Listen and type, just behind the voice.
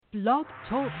Blog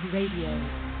Talk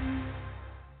Radio.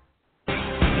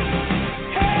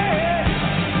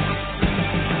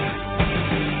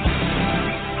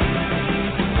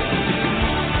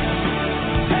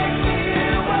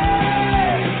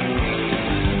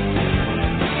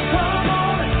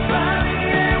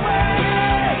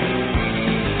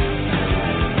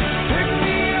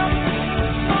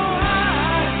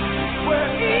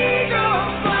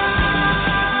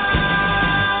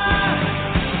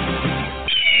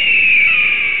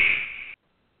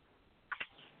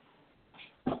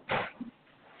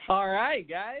 All right,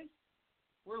 guys,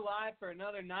 we're live for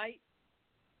another night,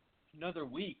 another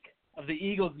week of the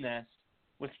Eagles Nest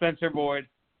with Spencer Boyd.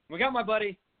 We got my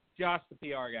buddy, Josh, the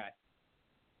PR guy.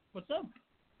 What's up?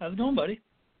 How's it going, buddy?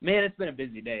 Man, it's been a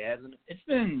busy day, hasn't it? It's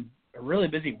been a really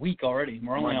busy week already.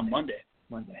 We're only on Monday.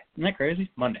 Isn't that crazy?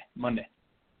 Monday.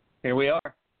 Here we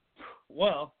are.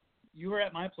 Well, you were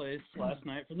at my place last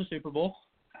night for the Super Bowl.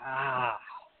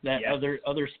 That yes.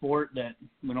 other sport that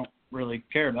we don't really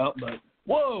care about, but...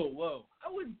 Whoa.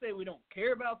 I wouldn't say we don't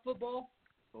care about football,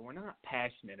 but we're not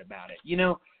passionate about it. You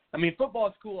know, I mean, football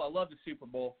is cool. I love the Super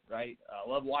Bowl, right? I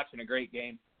love watching a great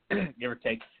game, give or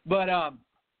take. But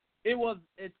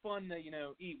it's fun to,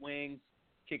 eat wings,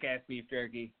 kick-ass beef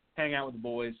jerky, hang out with the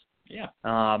boys. Yeah.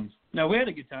 No, we had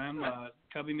a good time.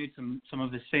 Cubby made some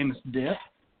of his famous dip,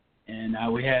 and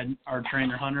we had our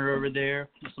trainer Hunter over there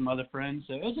with some other friends,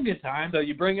 so it was a good time. So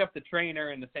you bring up the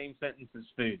trainer in the same sentence as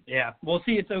food. Yeah. Well,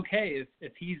 see, it's okay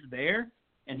if he's there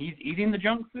and he's eating the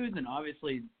junk food, then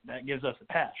obviously that gives us a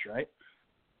pass, right?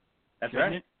 That's Doesn't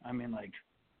right. it? I mean,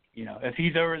 if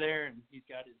he's over there and he's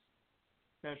got his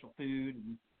special food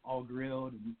and all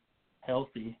grilled and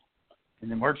healthy, and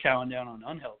then we're chowing down on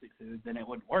unhealthy food, then it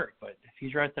wouldn't work. But if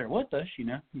he's right there with us, you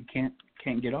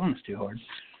can't get on us too hard.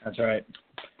 That's right.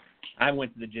 I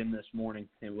went to the gym this morning.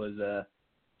 It was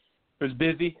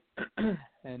busy,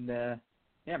 and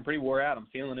I'm pretty wore out. I'm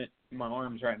feeling it in my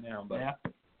arms right now, but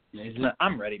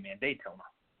I'm ready, man.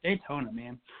 Daytona,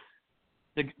 man.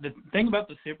 The thing about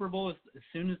the Super Bowl is as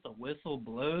soon as the whistle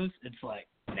blows, it's like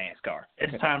NASCAR.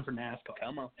 It's time for NASCAR.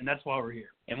 Come on, and that's why we're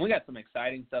here. And we got some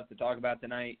exciting stuff to talk about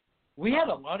tonight. We had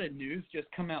a lot of news just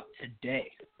come out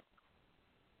today.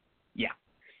 Yeah.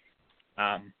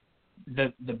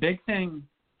 The big thing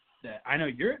that I know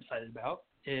you're excited about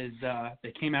is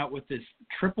they came out with this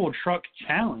triple truck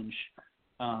challenge,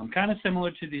 kind of similar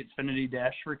to the Xfinity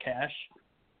Dash for Cash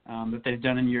that they've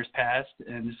done in years past,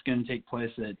 and it's going to take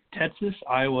place at Texas,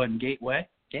 Iowa, and Gateway.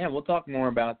 Yeah, we'll talk more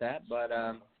about that, but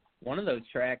one of those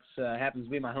tracks happens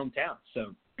to be my hometown,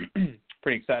 so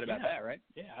pretty excited about that, right?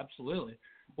 Yeah, absolutely.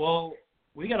 Well,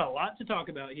 we got a lot to talk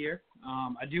about here.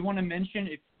 I do want to mention,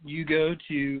 if you go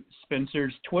to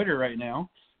Spencer's Twitter right now,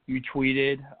 you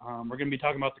tweeted, we're going to be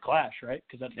talking about the Clash, right?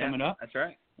 Because that's coming up. That's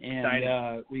right.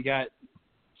 And we got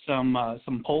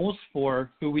some polls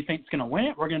for who we think is going to win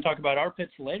it. We're going to talk about our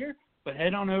picks later, but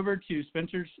head on over to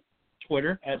Spencer's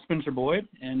Twitter at Spencer Boyd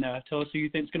and tell us who you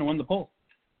think is going to win the poll.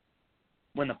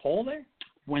 Win the poll there?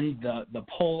 Win the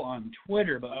poll on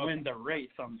Twitter, but win the race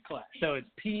on the Clash. So it's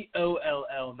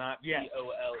POLL, not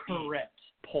POLE. Correct.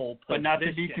 Poll position. But not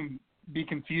to be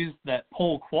confused that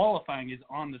poll qualifying is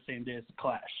on the same day as the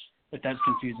Clash, if that's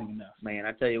confusing enough. Man,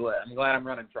 I tell you what, I'm glad I'm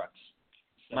running trucks.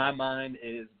 So. My mind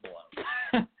is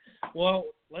blown. Well,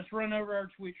 let's run over our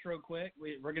tweets real quick.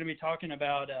 We're going to be talking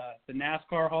about the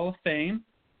NASCAR Hall of Fame,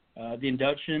 the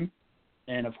induction,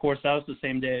 and, of course, that was the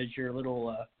same day as your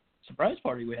little surprise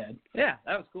party we had. Yeah,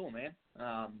 that was cool, man.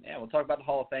 We'll talk about the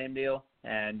Hall of Fame deal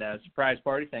and surprise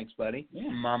party. Thanks, buddy. Yeah.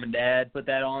 Mom and Dad put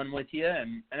that on with you,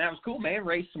 and that was cool, man.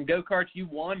 Raced some go-karts. You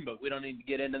won, but we don't need to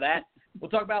get into that. We'll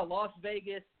talk about Las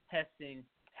Vegas testing,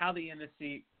 how the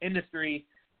industry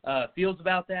feels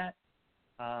about that.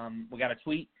 We got a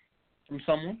tweet from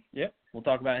someone. Yep. We'll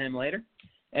talk about him later.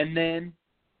 And then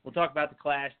we'll talk about the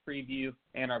Clash preview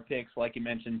and our picks, like you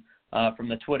mentioned, from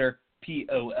the Twitter,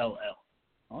 POLL.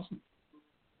 Awesome.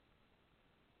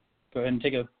 Go ahead and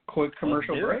take a quick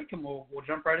commercial break, and we'll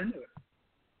jump right into it.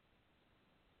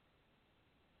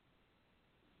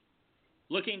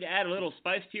 Looking to add a little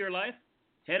spice to your life?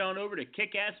 Head on over to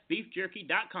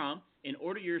kickassbeefjerky.com and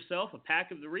order yourself a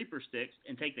pack of the Reaper sticks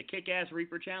and take the Kick-Ass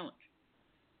Reaper Challenge.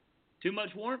 Too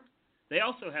much warmth? They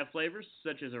also have flavors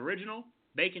such as original,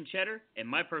 bacon cheddar, and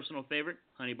my personal favorite,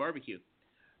 honey barbecue.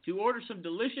 To order some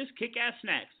delicious Kick-Ass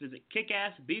snacks, visit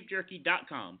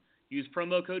kickassbeefjerky.com. Use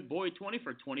promo code BOY20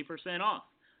 for 20% off.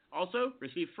 Also,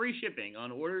 receive free shipping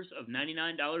on orders of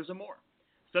 $99 or more.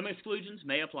 Some exclusions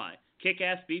may apply.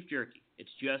 Kick-Ass Beef Jerky. It's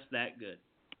just that good.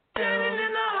 Standing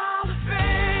in the Hall of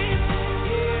Fame,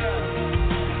 yeah.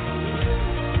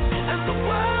 And the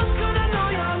world's gonna know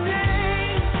your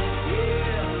name.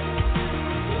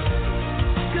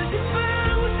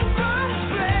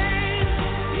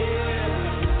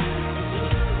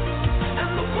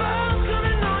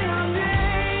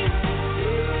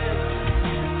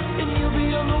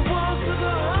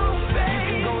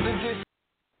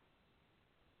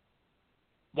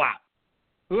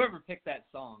 whoever picked that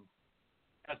song,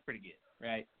 that's pretty good,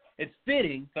 right? It's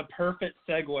fitting. The perfect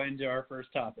segue into our first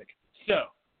topic. So,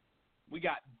 we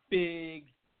got big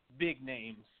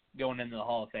names going into the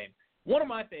Hall of Fame. One of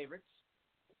my favorites,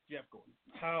 Jeff Gordon.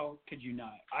 How could you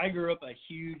not? I grew up a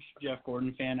huge Jeff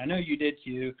Gordon fan. I know you did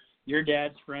too. Your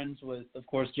dad's friends with, of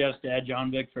course, Jeff's dad,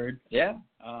 John Bickford. Yeah.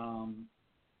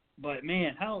 But,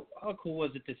 man, how cool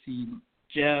was it to see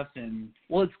Jeff? And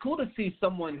well, it's cool to see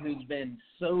someone who's been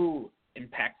so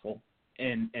impactful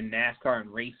in NASCAR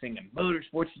and racing and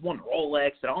motorsports. He's won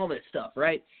Rolex and all this stuff,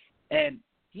 right? And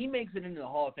he makes it into the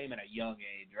Hall of Fame at a young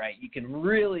age, right? You can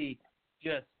really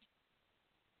just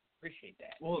appreciate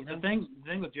that. Well, you know? the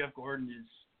thing with Jeff Gordon is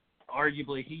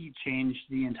arguably he changed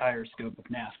the entire scope of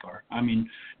NASCAR. I mean,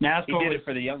 NASCAR he did it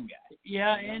for the young guy.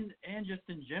 Yeah, and just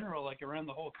in general, like around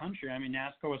the whole country. I mean,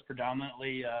 NASCAR was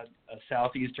predominantly a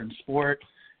southeastern sport,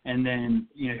 and then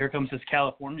here comes this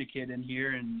California kid in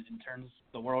here and turns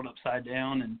the world upside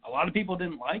down. And a lot of people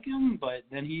didn't like him, but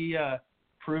then he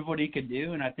proved what he could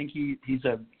do, and I think he's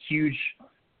a huge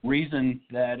reason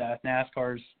that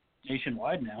NASCAR's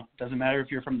nationwide now. It doesn't matter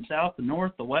if you're from the south, the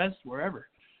north, the west, wherever.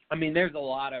 I mean, there's a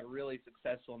lot of really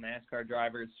successful NASCAR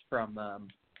drivers from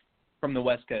the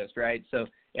West Coast, right? So,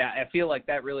 yeah, I feel like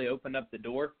that really opened up the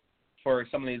door for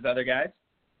some of these other guys,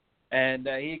 and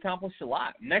he accomplished a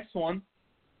lot. Next one,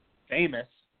 famous,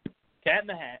 Cat in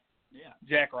the Hat,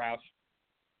 Jack Roush.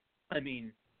 I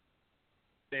mean,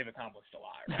 they've accomplished a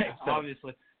lot, right? So,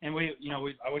 obviously. And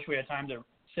I wish we had time to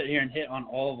sit here and hit on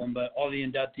all of them, but all the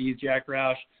inductees, Jack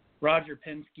Roush, Roger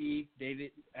Penske,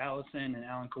 David Allison, and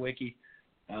Alan Kawicki.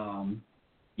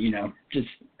 Just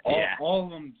all of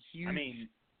them huge. I mean,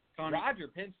 Roger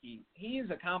Penske, he's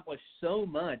accomplished so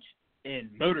much in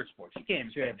motorsports. You can't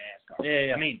even say NASCAR.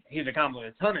 Yeah. I mean, he's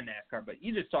accomplished a ton in NASCAR, but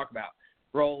you just talk about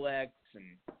Rolex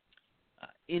and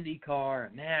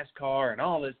IndyCar and NASCAR and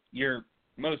all this, your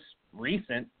most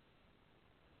recent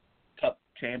Cup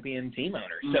champion team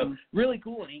owner. So really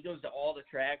cool, and he goes to all the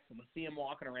tracks, and we see him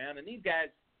walking around. And these guys,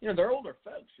 they're older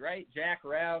folks, right? Jack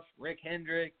Roush, Rick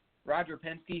Hendrick, Roger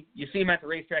Penske. You see them at the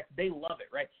racetrack, they love it,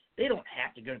 right? They don't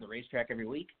have to go to the racetrack every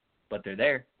week, but they're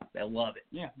there. They love it.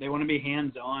 Yeah, they want to be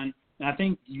hands-on. And I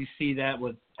think you see that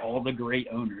with all the great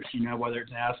owners, whether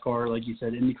it's NASCAR, like you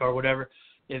said, IndyCar, whatever.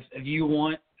 If you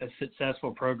want a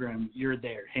successful program, you're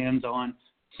there, hands-on,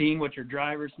 seeing what your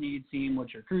drivers need, seeing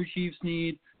what your crew chiefs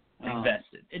need.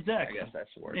 Invested. Exactly. I guess that's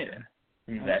the word. Yeah.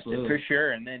 Invested, absolutely. For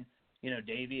sure. And then,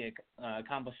 Davey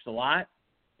accomplished a lot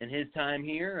in his time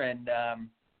here, and,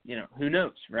 who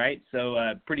knows, right?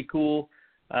 So pretty cool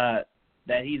that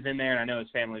he's in there, and I know his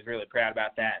family's really proud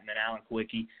about that. And then Alan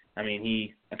Kawicki, I mean,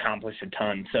 he accomplished a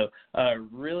ton. So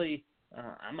really,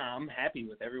 I'm happy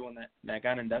with everyone that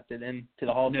got inducted into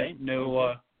the Hall of Fame.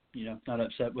 Not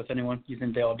upset with anyone. You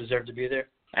think they all deserve to be there?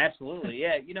 Absolutely,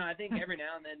 yeah. I think every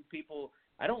now and then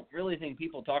I don't really think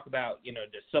people talk about,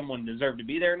 does someone deserve to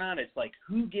be there or not? It's like,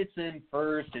 who gets in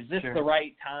first? Is this the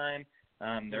right time?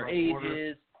 Their ages,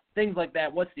 order. Things like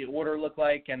that. What's the order look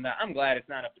like? And I'm glad it's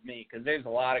not up to me, because there's a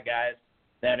lot of guys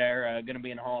that are going to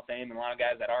be in the Hall of Fame and a lot of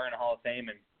guys that are in the Hall of Fame.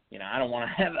 And, I don't want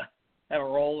to have a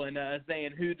role in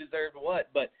saying who deserved what.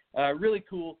 But really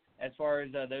cool as far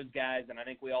as those guys, and I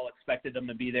think we all expected them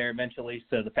to be there eventually.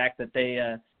 So the fact that they,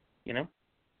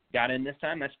 got in this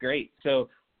time, that's great. So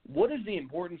what is the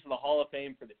importance of the Hall of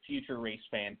Fame for the future race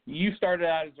fan? You started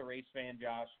out as a race fan,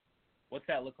 Josh. What's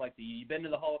that look like to you? You been to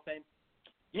the Hall of Fame?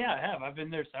 Yeah, I have. I've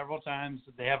been there several times.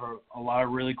 They have a lot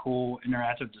of really cool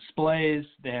interactive displays.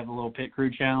 They have a little pit crew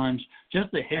challenge.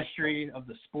 Just the history of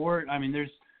the sport. I mean,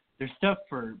 there's stuff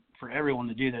for everyone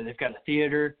to do there. They've got a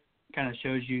theater, kind of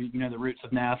shows you, the roots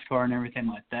of NASCAR and everything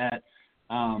like that.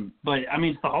 But, I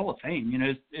mean, it's the Hall of Fame.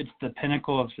 It's the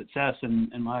pinnacle of success, in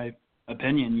my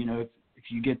opinion. If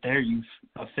you get there, you've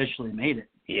officially made it.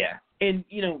 Yeah. And,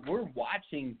 we're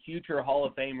watching future Hall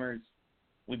of Famers.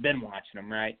 We've been watching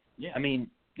them, right? Yeah. I mean,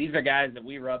 these are guys that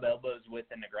we rub elbows with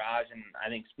in the garage, and I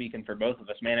think speaking for both of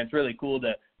us, man, it's really cool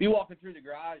to be walking through the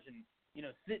garage and,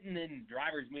 sitting in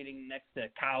driver's meeting next to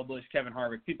Kyle Busch, Kevin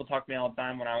Harvick. People talk to me all the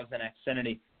time when I was in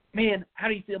Xfinity. Man, how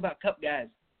do you feel about Cup guys?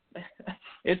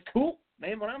 It's cool,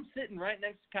 man. When I'm sitting right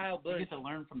next to Kyle Busch, you get to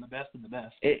learn from the best of the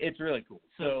best. It's really cool.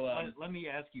 So let me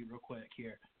ask you real quick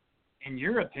here. In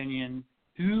your opinion,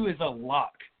 who is a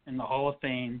lock in the Hall of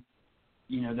Fame,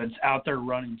 that's out there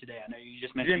running today? I know you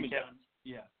just mentioned Kevin.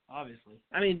 Yeah, obviously.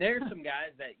 I mean, there's some guys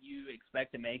that you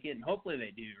expect to make it, and hopefully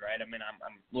they do, right? I mean,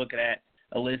 I'm looking at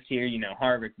a list here,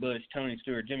 Harvick, Busch, Tony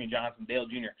Stewart, Jimmy Johnson, Dale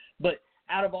Jr. But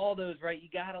out of all those, right, you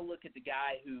got to look at the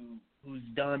guy who's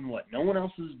done what no one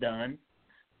else has done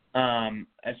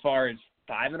as far as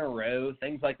 5 in a row,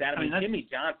 things like that. I mean Jimmy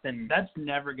Johnson. That's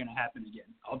never going to happen again.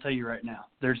 I'll tell you right now.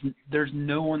 There's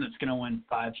no one that's going to win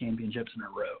 5 championships in a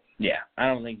row. Yeah, I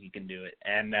don't think he can do it.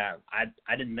 And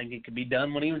I didn't think it could be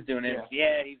done when he was doing it.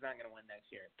 Yeah, he's not going to win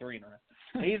next year. 3 in a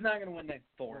row. He's not going to win next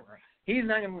 4 in a row. He's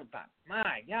not going to win 5.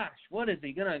 My gosh, what is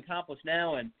he going to accomplish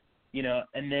now? And,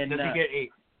 and then. Does he get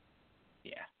 8?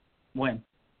 Yeah. When?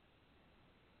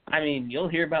 I mean, you'll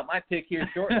hear about my pick here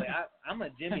shortly. I'm a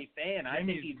Jimmy fan. I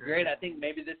think he's great. I think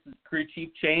maybe this is crew chief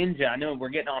change. I know we're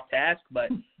getting off task, but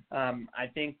I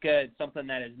think it's something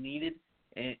that is needed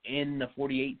in the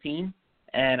 48 team,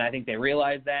 and I think they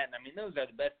realize that. And, I mean, those are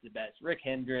the best of the best. Rick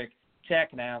Hendrick,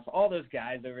 Jack Knaus, all those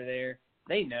guys over there,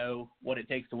 they know what it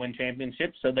takes to win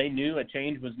championships, so they knew a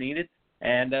change was needed,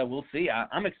 and we'll see.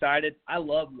 I'm excited. I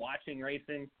love watching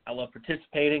racing. I love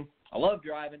participating. I love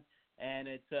driving, and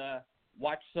it's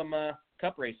watch some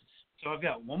cup races. So I've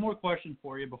got one more question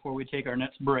for you before we take our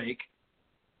next break.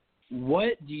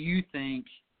 What do you think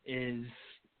is,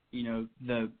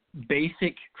 the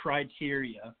basic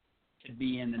criteria to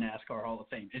be in the NASCAR Hall of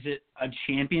Fame? Is it a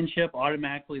championship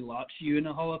automatically locks you in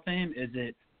the Hall of Fame? Is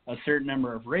it a certain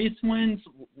number of race wins?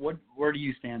 Where do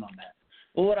you stand on that?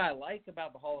 Well, what I like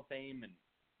about the Hall of Fame and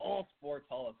all sports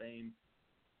Hall of Fame,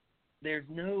 there's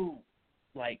no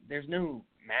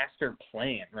master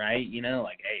plan, right?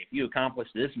 Hey, if you accomplish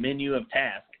this menu of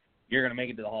tasks, you're going to make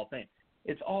it to the Hall of Fame.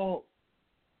 It's all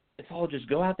just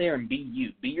go out there and be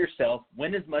you. Be yourself.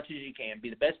 Win as much as you can. Be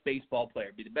the best baseball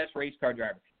player. Be the best race car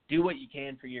driver. Do what you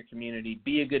can for your community.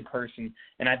 Be a good person.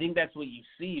 And I think that's what you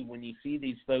see when you see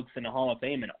these folks in the Hall of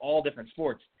Fame in all different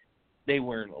sports. They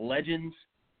were legends.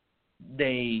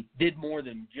 They did more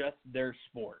than just their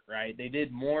sport, right? They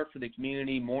did more for the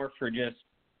community, more for just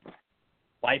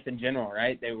life in general,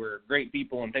 right? They were great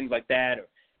people and things like that.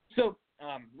 So,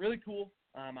 really cool.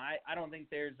 I don't think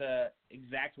there's a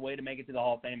exact way to make it to the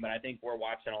Hall of Fame, but I think we're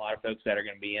watching a lot of folks that are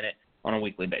going to be in it on a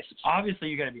weekly basis. Obviously,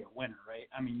 you got to be a winner, right?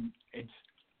 I mean,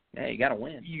 you got to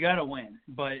win. You got to win.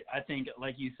 But I think,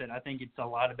 like you said, I think it's a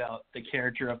lot about the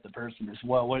character of the person as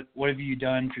well. What have you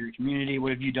done for your community?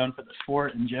 What have you done for the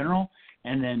sport in general?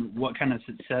 And then what kind of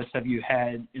success have you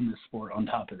had in the sport on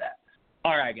top of that?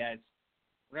 All right, guys.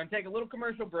 We're going to take a little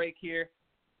commercial break here,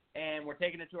 and we're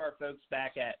taking it to our folks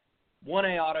back at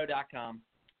 1AAuto.com.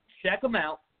 Check them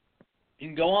out. You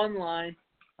can go online.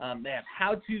 They have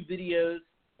how-to videos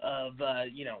of,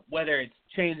 whether it's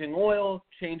changing oil,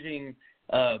 changing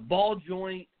ball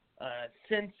joint,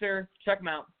 sensor. Check them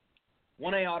out.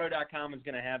 1AAuto.com is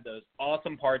going to have those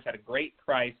awesome parts at a great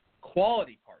price,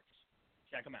 quality parts.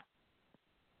 Check them out.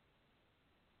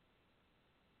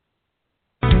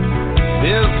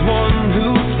 There's one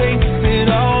who takes it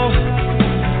all,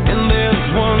 and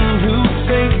there's one who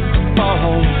takes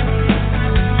all.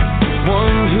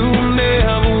 One who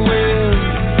never wins,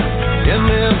 and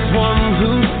there's one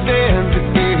who stands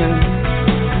again.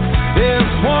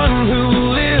 There's one who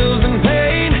lives in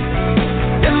pain,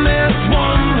 and there's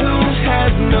one who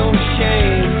has no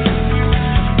shame.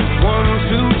 Ones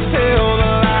who tell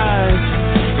the lies,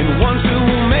 and ones who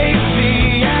make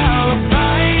the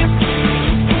alibis.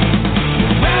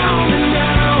 Round and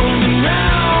round and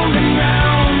round and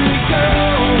round we go.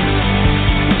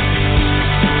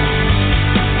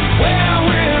 Where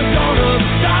we're gonna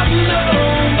stop,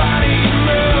 nobody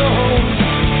knows.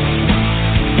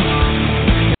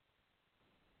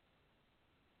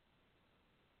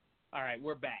 All right,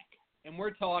 we're back, and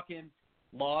we're talking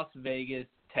Las Vegas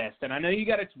test. And I know you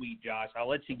got a tweet, Josh. I'll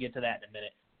let you get to that in a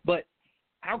minute. But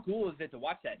how cool is it to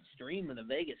watch that stream of the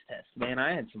Vegas test? Man,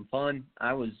 I had some fun.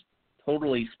 I was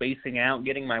totally spacing out,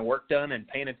 getting my work done, and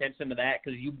paying attention to that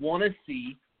because you want to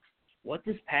see what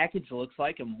this package looks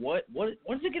like and what is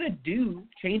it going to do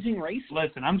changing races.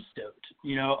 Listen, I'm stoked.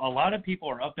 A lot of people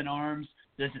are up in arms.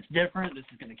 This is different. This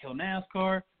is going to kill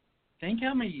NASCAR. Think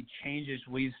how many changes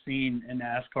we've seen in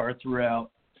NASCAR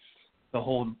throughout the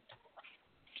whole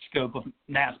scope of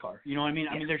NASCAR. You know what I mean?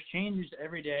 Yeah. I mean, there's changes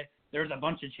every day. There's a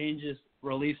bunch of changes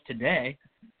released today.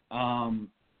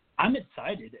 I'm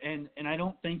excited, and I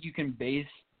don't think you can base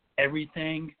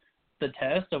everything the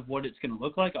test of what it's going to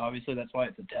look like. Obviously, that's why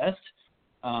it's a test.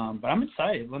 But I'm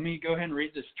excited. Let me go ahead and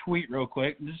read this tweet real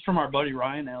quick. This is from our buddy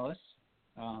Ryan Ellis,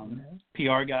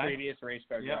 PR guy. Previous race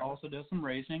car Yeah, also does some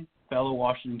racing. Fellow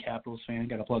Washington Capitals fan.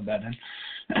 Got to plug that in.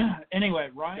 Anyway,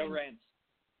 Ryan. Go Rams.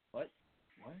 What?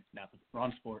 Nothing.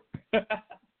 Wrong sport.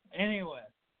 Anyway,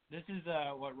 this is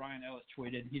what Ryan Ellis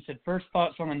tweeted. He said, first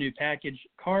thoughts on the new package.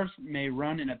 Cars may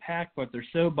run in a pack, but they're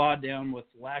so bogged down with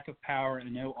lack of power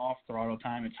and no off-throttle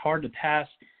time. It's hard to pass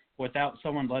without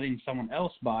someone letting someone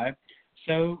else by.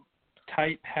 So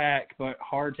tight pack, but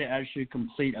hard to actually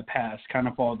complete a pass, kind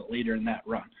of follow the leader in that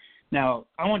run. Now,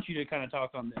 I want you to kind of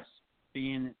talk on this,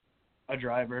 being a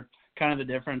driver, kind of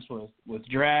the difference with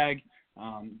drag.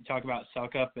 Talk about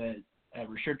suck up at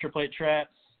restrictor plate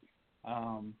traps.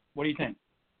 What do you think?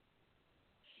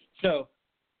 So,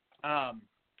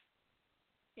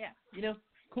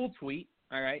 cool tweet.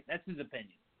 All right, that's his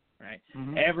opinion. Right,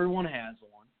 Everyone has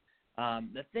one.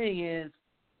 The thing is,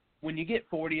 when you get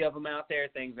 40 of them out there,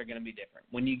 things are going to be different.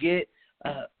 When you get,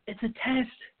 it's a test,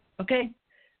 okay?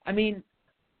 I mean,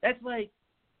 that's like,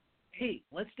 hey,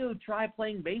 let's go try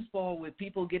playing baseball with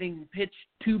people getting pitched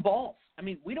 2 balls. I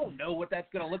mean, we don't know what that's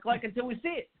going to look like until we see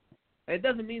it. It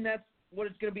doesn't mean that's what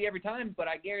it's going to be every time, but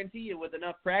I guarantee you with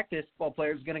enough practice, ball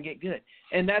players are going to get good.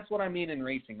 And that's what I mean in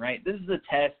racing, right? This is a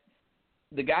test.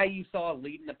 The guy you saw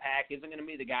leading the pack isn't going to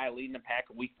be the guy leading the pack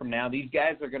a week from now. These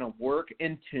guys are going to work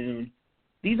in tune.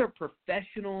 These are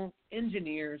professional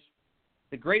engineers,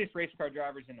 the greatest race car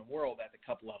drivers in the world at the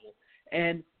cup level.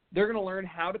 And they're going to learn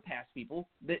how to pass people.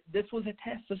 This was a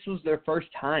test. This was their first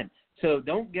time. So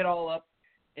don't get all up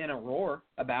in a roar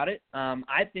about it.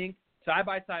 I think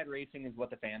side-by-side racing is what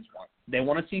the fans want. They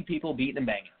want to see people beating and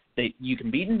banging. You can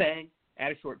beat and bang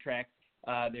at a short track.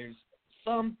 There's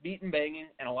some beat and banging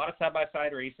and a lot of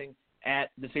side-by-side racing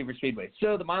at the super speedway.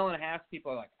 So the 1.5 miles,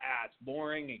 people are like, it's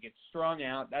boring. It gets strung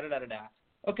out, da-da-da-da-da.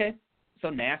 Okay, so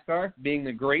NASCAR, being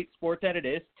the great sport that it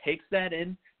is, takes that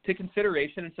into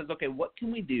consideration and says, okay, what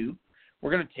can we do?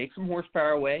 We're going to take some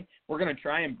horsepower away. We're going to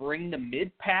try and bring the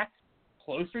mid-pack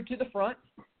closer to the front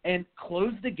and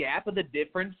close the gap of the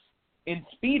difference in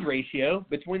speed ratio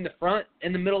between the front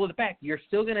and the middle of the pack. You're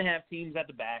still going to have teams at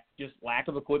the back, just lack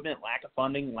of equipment, lack of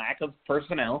funding, lack of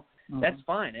personnel. That's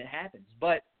fine. It happens.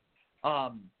 But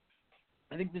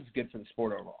I think this is good for the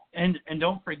sport overall. And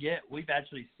don't forget, we've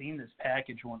actually seen this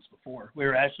package once before. We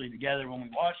were actually together when we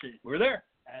watched it. We were there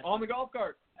on the golf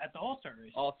cart at the All-Star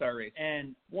race. All-Star race.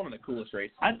 And one of the coolest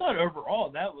races. I thought overall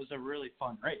that was a really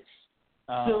fun race.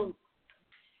 So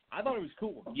I thought it was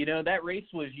cool. That race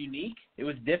was unique. It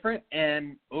was different,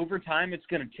 and over time it's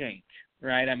going to change,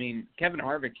 right? I mean, Kevin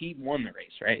Harvick, he won the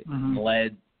race, right?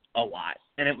 Led a lot,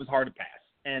 and it was hard to pass.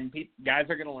 And guys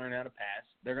are going to learn how to pass.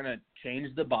 They're going to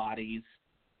change the bodies.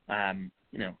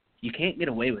 You can't get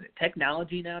away with it.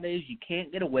 Technology nowadays, you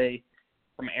can't get away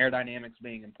from aerodynamics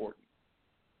being important.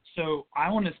 So I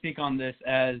want to speak on this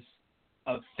as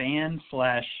a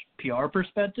fan/PR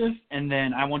perspective, and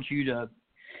then I want you to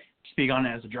speak on it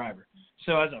as a driver.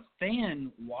 So as a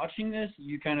fan watching this,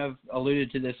 you kind of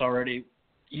alluded to this already.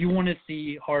 You want to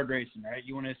see hard racing, right?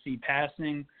 You want to see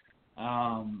passing.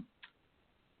 I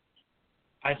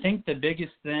think the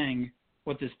biggest thing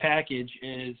with this package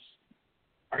is,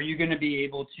 are you going to be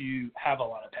able to have a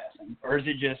lot of passing? Or is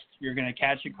it just you're going to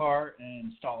catch a car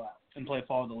and stall out and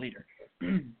follow the leader?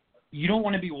 You don't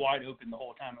want to be wide open the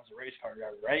whole time as a race car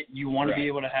driver, right? You want to be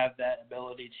able to have that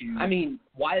ability to – I mean,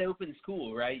 wide open's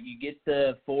cool, right? You get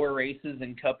the 4 races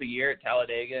in Cup a year at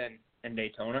Talladega and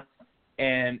Daytona,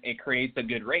 and it creates a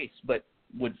good race. But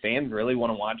would fans really want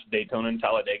to watch Daytona and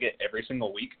Talladega every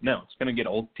single week? No, it's going to get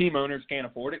old. Team owners can't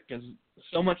afford it because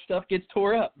so much stuff gets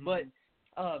tore up. But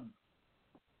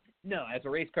no, as a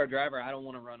race car driver, I don't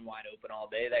want to run wide open all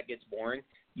day. That gets boring.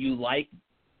 You like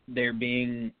there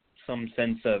being some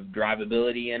sense of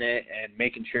drivability in it and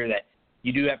making sure that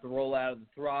you do have to roll out of the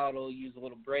throttle, use a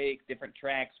little brake, different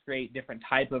tracks, create different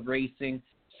type of racing.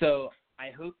 So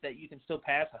I hope that you can still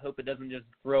pass. I hope it doesn't just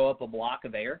throw up a block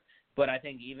of air. But I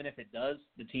think even if it does,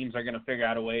 the teams are going to figure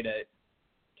out a way to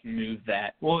move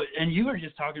that. Well, and you and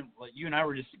I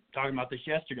were just talking about this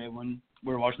yesterday when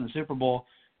we were watching the Super Bowl.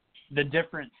 The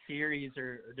different series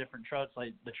or different trucks,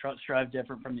 like the trucks drive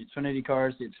different from the Xfinity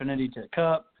cars, the Xfinity to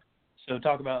Cup. So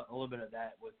talk about a little bit of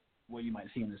that with what you might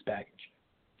see in this package.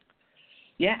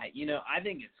 Yeah, I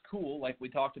think it's cool. Like we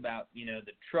talked about, the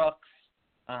trucks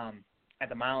at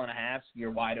the 1.5 miles,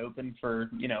 you're wide open for,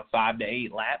 5 to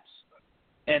 8 laps.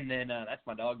 And then that's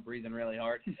my dog breathing really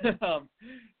hard. So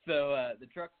the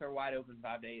trucks are wide open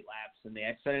 5 to 8 laps, and the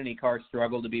Xfinity cars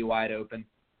struggle to be wide open.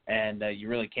 And you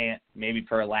really can't, maybe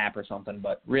for a lap or something,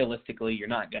 but realistically you're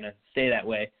not going to stay that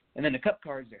way. And then the Cup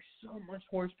cars, there's so much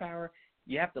horsepower.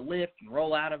 You have to lift and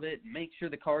roll out of it and make sure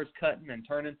the car's cutting and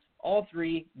turning. All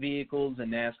 3 vehicles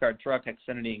in NASCAR, truck,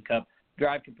 Xfinity, and Cup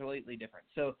drive completely different.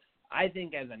 So I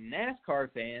think as a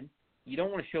NASCAR fan, you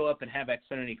don't want to show up and have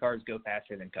Xfinity cars go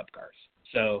faster than Cup cars.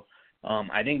 So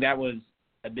I think that was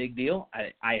a big deal.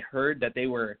 I heard that they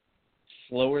were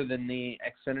slower than the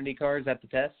Xfinity cars at the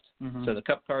test. So the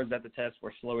Cup cars at the test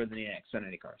were slower than the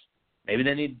Xfinity cars. Maybe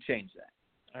they need to change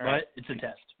that. All right.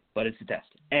 But it's a test.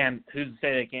 And who's to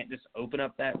say they can't just open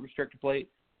up that restrictor plate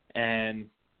and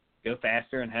go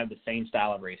faster and have the same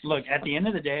style of racing. Look, at the end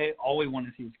of the day, all we want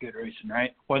to see is good racing,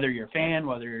 right? Whether you're a fan,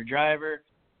 whether you're a driver,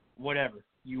 whatever.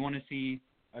 You want to see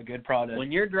a good product.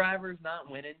 When your driver's not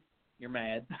winning, you're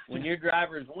mad. When your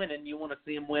driver's winning, you want to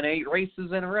see him win 8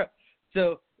 races in a row.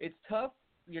 So it's tough.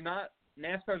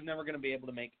 NASCAR's never going to be able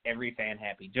to make every fan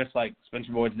happy, just like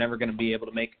Spencer Boyd's never going to be able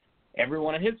to make every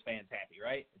one of his fans happy,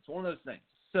 right? It's one of those things.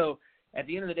 So at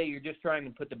the end of the day, you're just trying to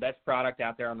put the best product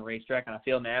out there on the racetrack, and I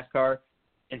feel NASCAR,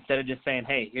 instead of just saying,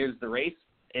 hey, here's the race,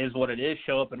 is what it is,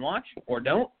 show up and watch, or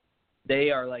don't,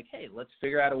 they are like, hey, let's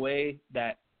figure out a way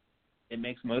that it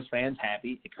makes most fans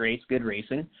happy, it creates good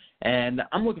racing, and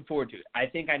I'm looking forward to it. I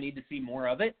think I need to see more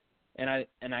of it, and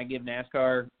I give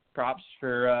NASCAR props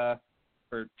for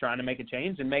trying to make a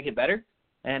change and make it better.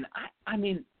 And I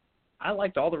mean, I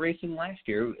liked all the racing last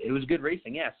year. It was good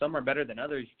racing. Yeah, some are better than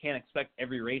others. You can't expect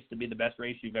every race to be the best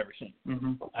race you've ever seen.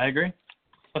 Mm-hmm. I agree.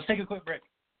 Let's take a quick break.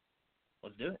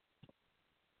 Let's do it.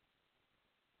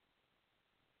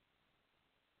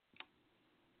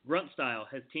 Grunt Style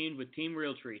has teamed with Team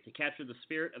Realtree to capture the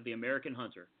spirit of the American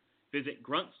hunter. Visit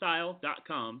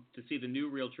gruntstyle.com to see the new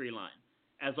Realtree line.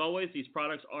 As always, these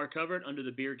products are covered under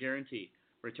the beer guarantee.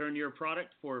 Return your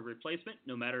product for a replacement,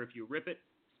 no matter if you rip it,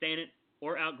 stain it,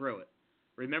 or outgrow it.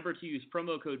 Remember to use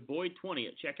promo code BOYD20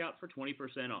 at checkout for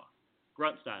 20% off.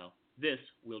 Grunt Style. This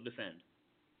will defend.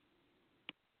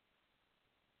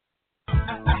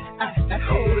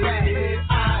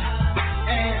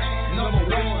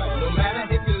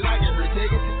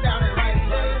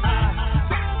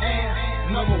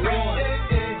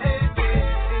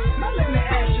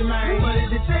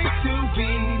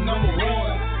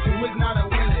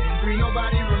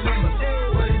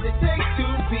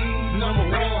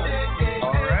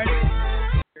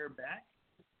 Back.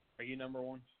 Are you number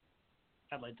one?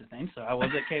 I'd like to think so. I was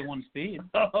at K1 Speed.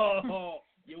 Oh,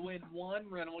 you win one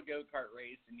rental go-kart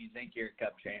race and you think you're a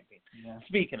Cup champion. Yeah.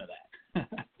 Speaking of that,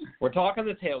 we're talking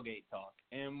the tailgate talk,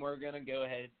 and we're going to go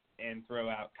ahead and throw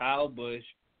out Kyle Busch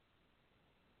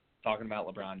talking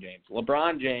about LeBron James.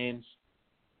 LeBron James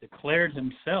declared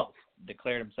himself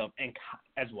and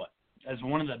as what? As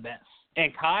one of the best.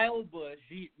 And Kyle Busch.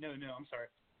 I'm sorry.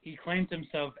 He claims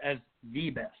himself as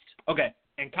the best. Okay.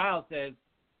 And Kyle says,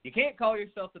 you can't call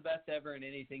yourself the best ever in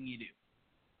anything you do.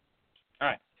 All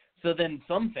right. So then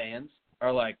some fans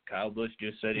are like, Kyle Busch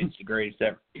just said he's the greatest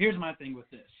ever. Here's my thing with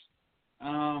this.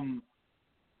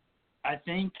 I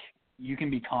think you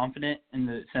can be confident in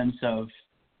the sense of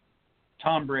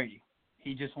Tom Brady.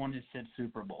 He just won his 5th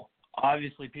Super Bowl.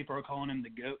 Obviously, people are calling him the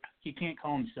GOAT. He can't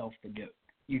call himself the GOAT.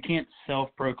 You can't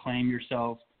self-proclaim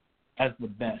yourself as the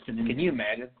best. Can you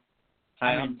imagine?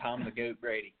 Hi, I'm Tom the GOAT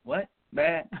Brady. What?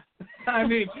 Bad. I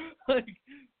mean, like,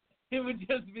 it would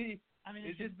just be. I mean,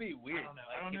 it'd just be weird.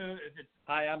 I don't know if it's.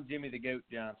 Hi, I'm Jimmy the Goat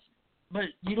Johnson. But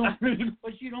you don't.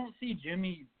 But you don't see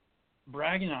Jimmy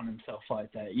bragging on himself like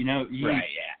that. You know. Right.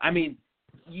 Yeah. I mean,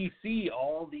 you see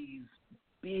all these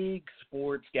big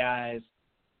sports guys,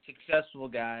 successful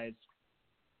guys.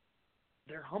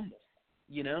 They're humble.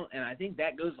 You know, and I think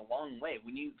that goes a long way.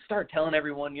 When you start telling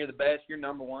everyone you're the best, you're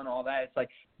number one, all that, it's like,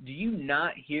 do you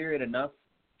not hear it enough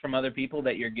from other people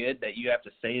that you're good that you have to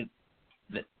say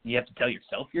that you have to tell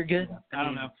yourself you're good? Yeah, I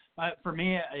don't know. For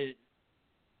me,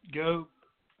 go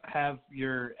have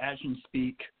your actions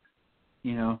speak,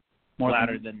 you know, more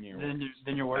louder than your words.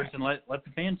 Than your words, and let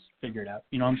the fans figure it out.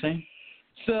 You know what I'm saying?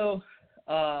 So,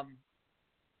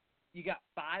 you got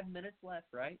 5 minutes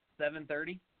left, right?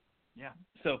 7:30. Yeah.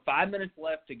 So 5 minutes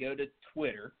left to go to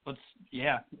Twitter.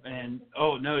 And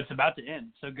it's about to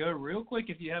end. So go real quick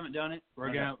if you haven't done it.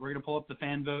 We're gonna pull up the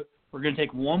fan vote. We're gonna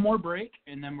take one more break,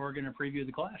 and then we're gonna preview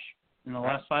the Clash in the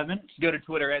last 5 minutes. Go to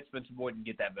Twitter at Spencer Boyd and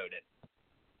get that vote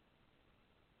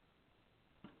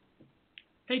in.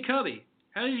 Hey Cubby,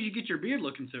 how did you get your beard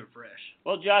looking so fresh?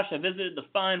 Well, Josh, I visited the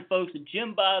fine folks at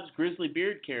Jim Bob's Grizzly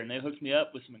Beard Care, and they hooked me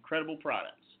up with some incredible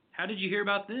products. How did you hear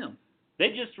about them? They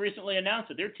just recently announced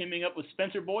that they're teaming up with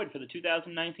Spencer Boyd for the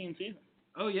 2019 season.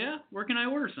 Oh, yeah? Where can I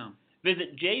order some?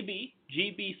 Visit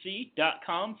jbgbc.com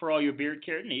for all your beard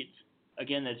care needs.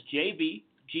 Again, that's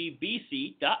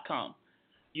jbgbc.com.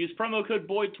 Use promo code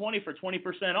BOYD20 for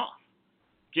 20% off.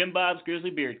 Jim Bob's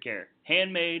Grizzly Beard Care.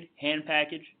 Handmade,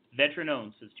 hand-packaged,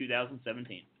 veteran-owned since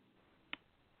 2017.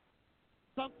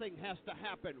 Something has to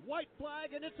happen. White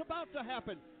flag, and it's about to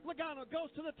happen. Logano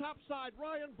goes to the top side.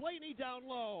 Ryan Blaney down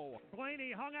low. Blaney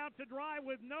hung out to dry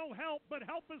with no help, but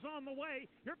help is on the way.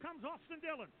 Here comes Austin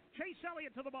Dillon. Chase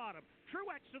Elliott to the bottom.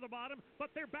 Truex to the bottom,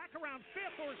 but they're back around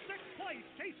 5th or 6th place,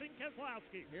 chasing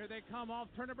Keselowski. Here they come off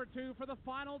turn number 2 for the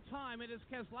final time. It is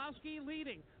Keselowski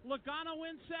leading. Logano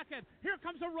in second. Here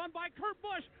comes a run by Kurt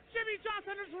Busch. Jimmy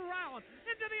Johnson is around.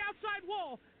 Into the outside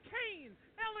wall. Kane,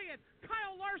 Elliott,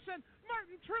 Kyle Larson,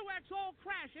 Martin Truex all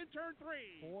crash in turn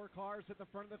 3. 4 cars at the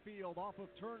front of the field off of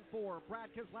turn 4.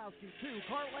 Brad Keselowski, 2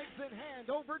 car lengths in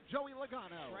hand over Joey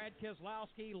Logano. Brad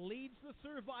Keselowski leads the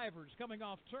survivors coming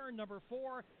off turn number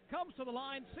 4, comes to the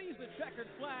line, sees the checkered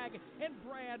flag, and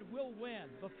Brad will win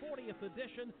the 40th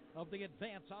edition of the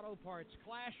Advanced Auto Parts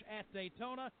Clash at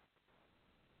Daytona.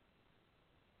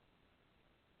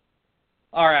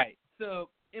 All right, so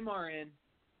MRN,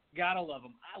 gotta love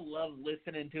them. I love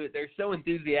listening to it. They're so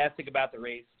enthusiastic about the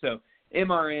race. So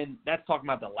MRN, that's talking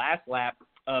about the last lap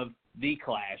of the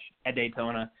Clash at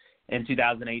Daytona in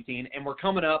 2018. And we're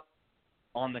coming up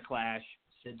on the Clash.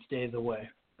 Sid stays away.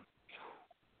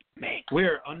 Man,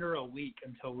 We're under a week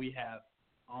until we have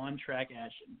on-track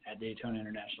action at Daytona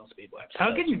International Speedway.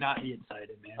 How can you not be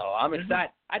excited, man? Oh, I'm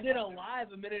excited. I did a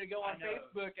live a minute ago on I know.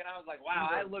 Facebook, and I was like, wow,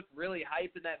 I looked really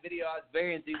hyped in that video. I was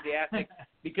very enthusiastic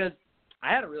because I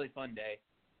had a really fun day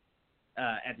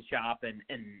at the shop, and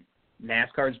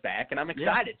NASCAR's back, and I'm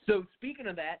excited. Yeah. So speaking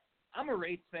of that, I'm a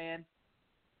race fan.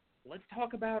 Let's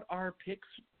talk about our picks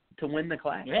to win the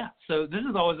Clash. Yeah, so this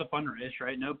is always a fun race,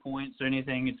 right? No points or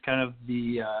anything. It's kind of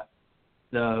the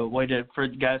way for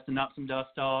guys to knock some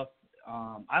dust off.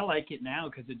 I like it now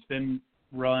because it's been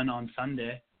run on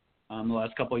Sunday the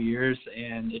last couple of years,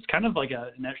 and it's kind of like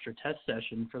an extra test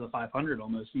session for the 500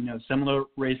 almost. Similar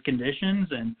race conditions,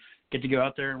 and get to go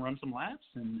out there and run some laps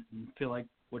and feel like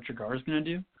what your car is going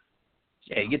to do.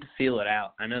 Yeah, you get to feel it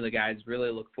out. I know the guys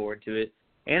really look forward to it,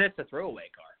 and it's a throwaway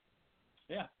car.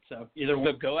 Yeah, so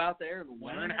go out there,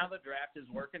 learn how the draft is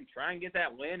working, try and get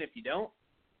that win. If you don't,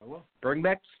 bring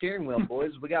back the steering wheel,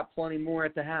 boys. We got plenty more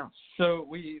at the house. So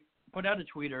we put out a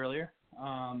tweet earlier.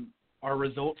 Our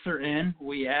results are in.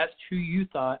 We asked who you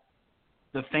thought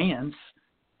the fans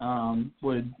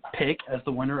would pick as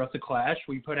the winner of the Clash.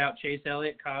 We put out Chase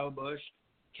Elliott, Kyle Busch,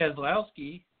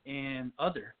 Keselowski, and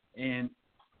other. And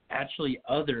actually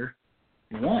other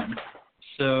won.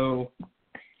 So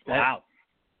wow.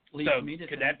 Leads me to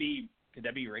could that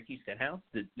be Ricky Stenhouse?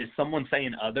 Is someone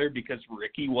saying other because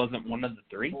Ricky wasn't one of the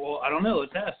 3? Well, I don't know.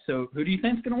 Let's ask. So who do you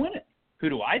think's going to win it? Who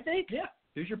do I think? Yeah.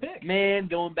 Who's your pick? Man,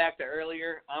 going back to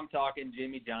earlier, I'm talking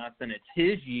Jimmy Johnson. It's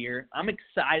his year. I'm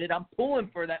excited. I'm pulling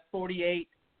for that 48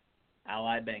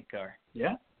 Ally Bank car.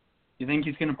 Yeah? You think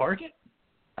he's going to park it?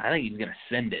 I think he's going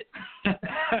to send it.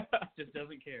 Just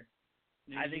doesn't care.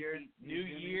 New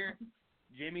year,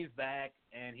 Jimmy's back,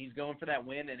 and he's going for that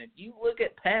win. And if you look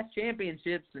at past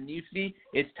championships and you see,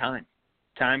 it's time.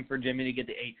 Time for Jimmy to get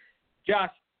the 8. Josh,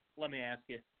 let me ask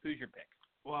you, who's your pick?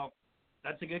 Well,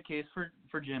 that's a good case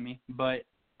for Jimmy, but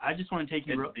I just want to take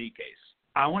you the case.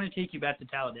 I want to take you back to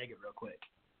Talladega real quick.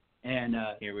 And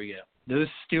here we go. Those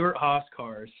Stewart Haas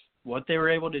cars, what they were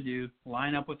able to do,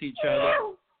 line up with each other.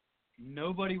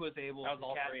 Nobody was able that was to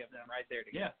all catch 3 of them right there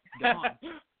together. Yeah,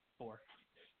 gone. 4.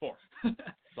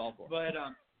 It's all 4. But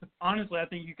honestly, I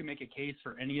think you can make a case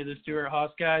for any of the Stewart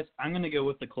Haas guys. I'm going to go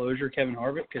with the closer, Kevin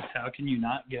Harvick, because how can you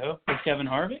not go with Kevin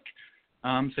Harvick?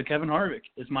 So Kevin Harvick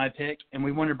is my pick, and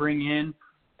we want to bring in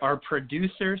our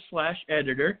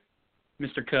producer/editor,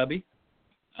 Mr. Cubby.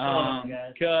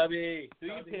 Cubby, who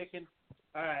you picking?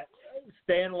 All right,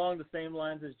 staying along the same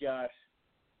lines as Josh,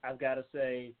 I've got to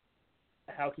say,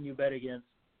 how can you bet against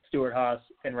Stewart Haas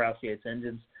and Roush Yates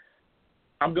engines?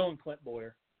 I'm going Clint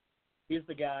Boyer. He's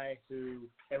the guy who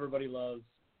everybody loves.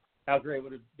 How great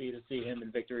would it be to see him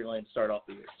in victory lane start off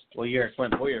the year? Well, you're a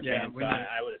Clint Boyer fan, so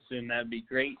I would assume that would be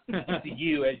great to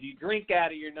you as you drink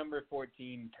out of your number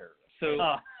 14 turtle. So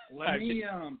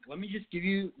let me just give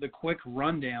you the quick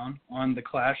rundown on the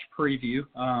Clash preview.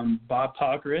 Bob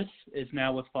Pockrass is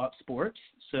now with Fox Sports,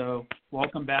 so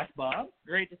welcome back, Bob.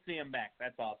 Great to see him back.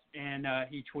 That's awesome. And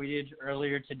he tweeted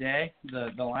earlier today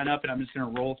the lineup, and I'm just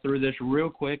going to roll through this real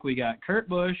quick. We got Kurt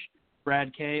Busch,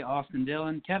 Brad Kay, Austin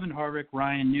Dillon, Kevin Harvick,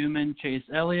 Ryan Newman, Chase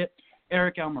Elliott,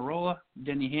 Eric Almirola,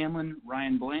 Denny Hamlin,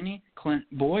 Ryan Blaney, Clint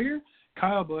Boyer,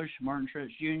 Kyle Busch, Martin Truex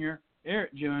Jr.,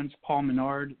 Eric Jones, Paul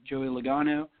Menard, Joey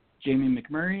Logano, Jamie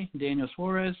McMurray, Daniel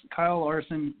Suarez, Kyle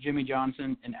Larson, Jimmy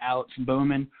Johnson, and Alex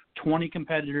Bowman. 20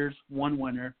 competitors, 1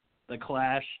 winner. The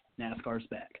Clash, NASCAR's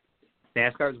back.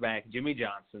 NASCAR's back. Jimmy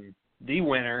Johnson, the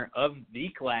winner of the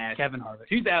Clash. Kevin Harvick.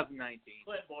 2019.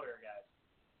 Clint Boyer,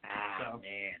 guys.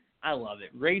 Man. I love it.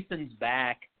 Racing's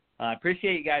back.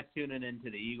 Appreciate you guys tuning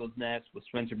into the Eagles Nest with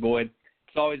Spencer Boyd.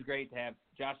 It's always great to have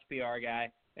Josh, PR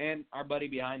guy, and our buddy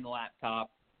behind the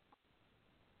laptop,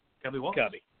 Cubby Wallace.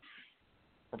 Cubby,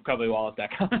 from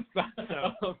CubbyWallace.com.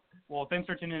 So, well, thanks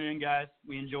for tuning in, guys.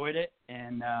 We enjoyed it,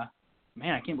 and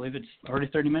man, I can't believe it's already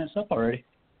 30 minutes up already.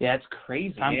 Yeah, it's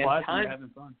crazy. Time man. flies when you're having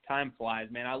fun. Time flies,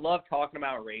 man. I love talking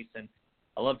about racing.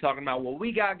 I love talking about what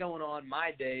we got going on,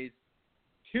 my days.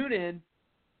 Tune in.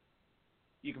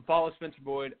 You can follow Spencer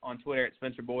Boyd on Twitter at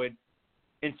Spencer Boyd,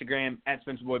 Instagram at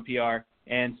Spencer Boyd PR,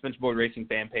 and Spencer Boyd Racing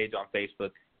fan page on Facebook.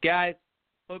 Guys,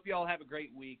 hope you all have a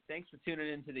great week. Thanks for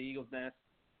tuning in to the Eagles Nest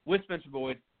with Spencer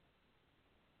Boyd.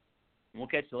 And we'll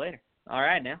catch you later. All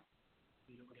right, now.